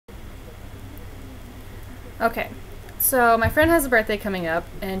Okay, so my friend has a birthday coming up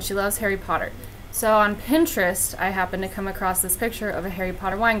and she loves Harry Potter. So on Pinterest, I happened to come across this picture of a Harry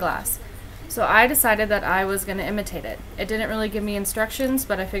Potter wine glass. So I decided that I was going to imitate it. It didn't really give me instructions,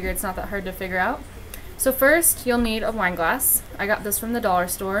 but I figured it's not that hard to figure out. So first, you'll need a wine glass. I got this from the dollar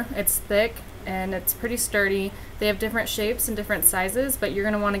store. It's thick and it's pretty sturdy. They have different shapes and different sizes, but you're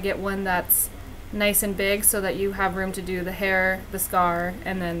going to want to get one that's nice and big so that you have room to do the hair, the scar,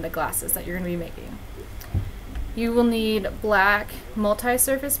 and then the glasses that you're going to be making. You will need black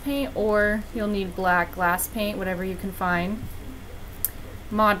multi-surface paint, or you'll need black glass paint, whatever you can find.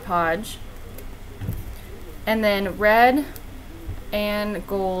 Mod Podge. And then red and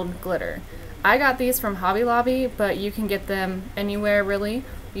gold glitter. I got these from Hobby Lobby, but you can get them anywhere really.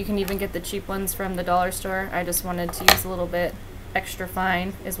 You can even get the cheap ones from the dollar store. I just wanted to use a little bit extra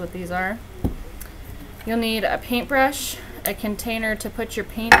fine is what these are. You'll need a paintbrush, a container to put your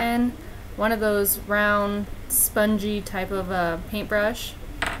paint in, one of those round spongy type of paintbrush,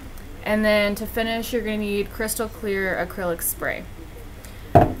 and then to finish you're going to need crystal clear acrylic spray.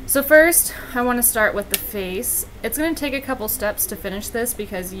 So first I want to start with the face. It's going to take a couple steps to finish this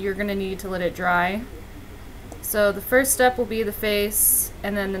because you're going to need to let it dry. So the first step will be the face,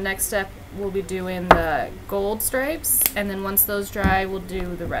 and then the next step we'll be doing the gold stripes, and then once those dry we'll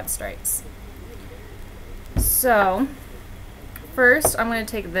do the red stripes. So first I'm going to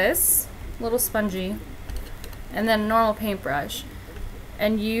take this little spongy and then a normal paintbrush,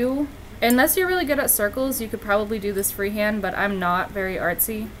 and unless you're really good at circles, you could probably do this freehand, but I'm not very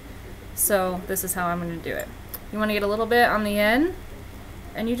artsy, so this is how I'm going to do it. You want to get a little bit on the end,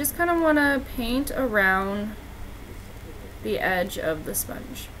 and you just kind of want to paint around the edge of the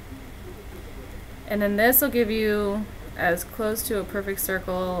sponge, and then this will give you as close to a perfect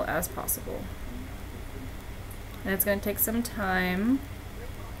circle as possible, and it's going to take some time.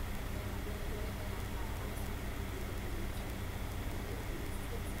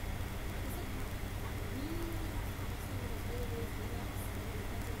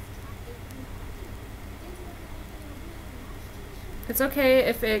 It's okay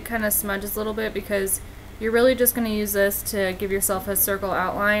if it kind of smudges a little bit because you're really just going to use this to give yourself a circle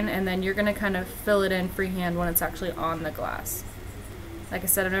outline, and then you're going to kind of fill it in freehand when it's actually on the glass. Like I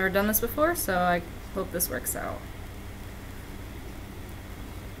said, I've never done this before, so I hope this works out.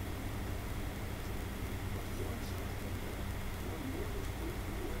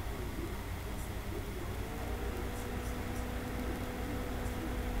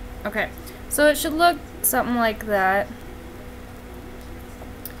 Okay, so it should look something like that.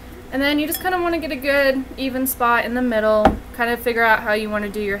 And then you just kind of want to get a good even spot in the middle, kind of figure out how you want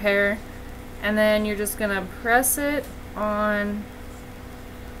to do your hair, and then you're just going to press it on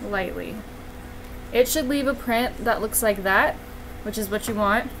lightly. It should leave a print that looks like that, which is what you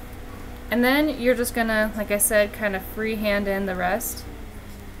want. And then you're just going to, like I said, kind of freehand in the rest.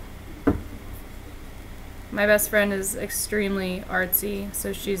 My best friend is extremely artsy,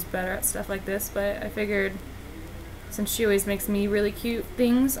 so she's better at stuff like this, but I figured since she always makes me really cute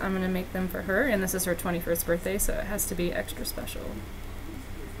things, I'm going to make them for her, and this is her 21st birthday, so it has to be extra special.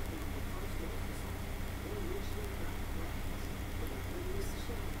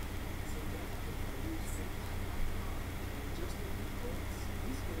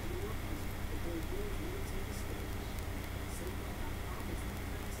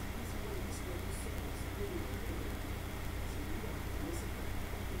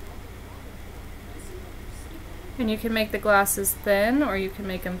 And you can make the glasses thin, or you can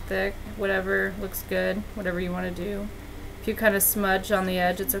make them thick, whatever looks good, whatever you want to do. If you kind of smudge on the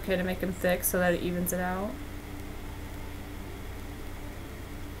edge, it's okay to make them thick so that it evens it out.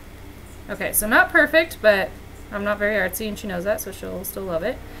 Okay, so not perfect, but I'm not very artsy and she knows that, so she'll still love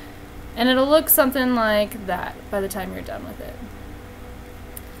it. And it'll look something like that by the time you're done with it.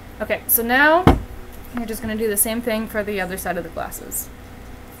 Okay, so now you're just going to do the same thing for the other side of the glasses.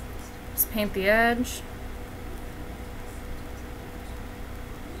 Just paint the edge.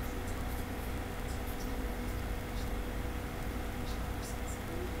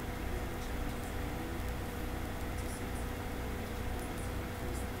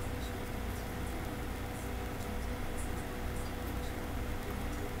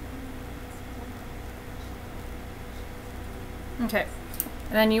 Okay,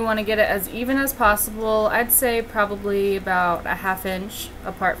 and then you want to get it as even as possible. I'd say probably about a ½ inch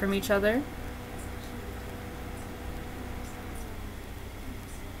apart from each other.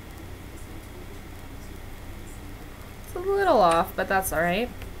 It's a little off, but that's alright.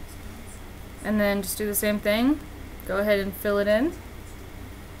 And then just do the same thing. Go ahead and fill it in.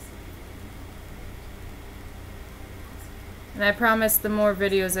 And I promise the more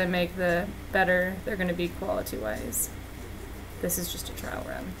videos I make, the better they're going to be quality-wise. This is just a trial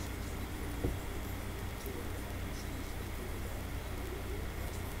run.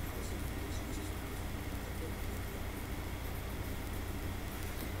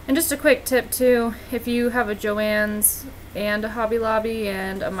 And just a quick tip too, if you have a Joann's and a Hobby Lobby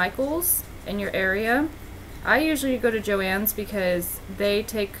and a Michael's in your area, I usually go to Joann's because they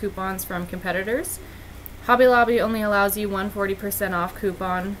take coupons from competitors. Hobby Lobby only allows you one 40% off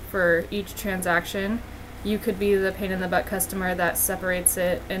coupon for each transaction. You could be the pain in the butt customer that separates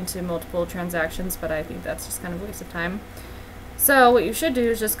it into multiple transactions, but I think that's just kind of a waste of time. So what you should do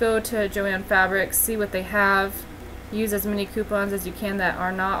is just go to Joann Fabrics, see what they have, use as many coupons as you can that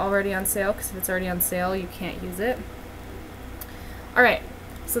are not already on sale, because if it's already on sale, you can't use it. Alright,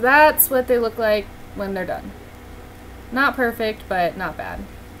 so that's what they look like when they're done. Not perfect, but not bad.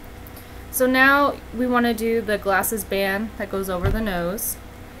 So now we want to do the glasses band that goes over the nose.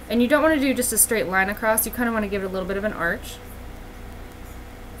 And you don't want to do just a straight line across, you kind of want to give it a little bit of an arch.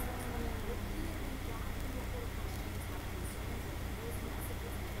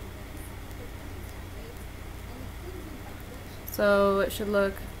 So it should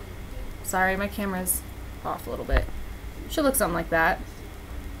look, sorry, my camera's off a little bit. It should look something like that.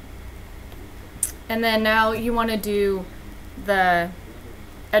 And then now you want to do the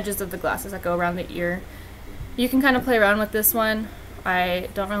edges of the glasses that go around the ear. You can kind of play around with this one. I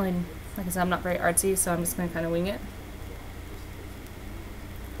don't really, like I said, I'm not very artsy, so I'm just going to kind of wing it.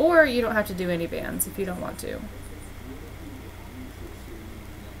 Or you don't have to do any bands if you don't want to.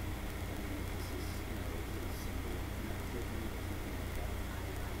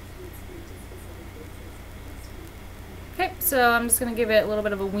 Okay, so I'm just going to give it a little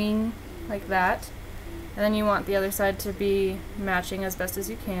bit of a wing like that. And then you want the other side to be matching as best as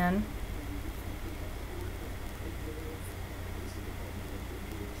you can.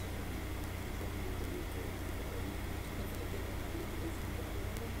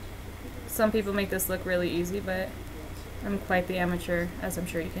 Some people make this look really easy, but I'm quite the amateur, as I'm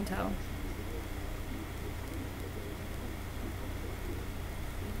sure you can tell.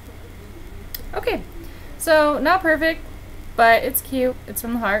 Okay, so not perfect, but it's cute. It's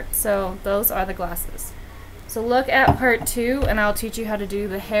from the heart, so those are the glasses. So look at part 2, and I'll teach you how to do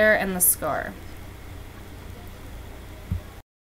the hair and the scar.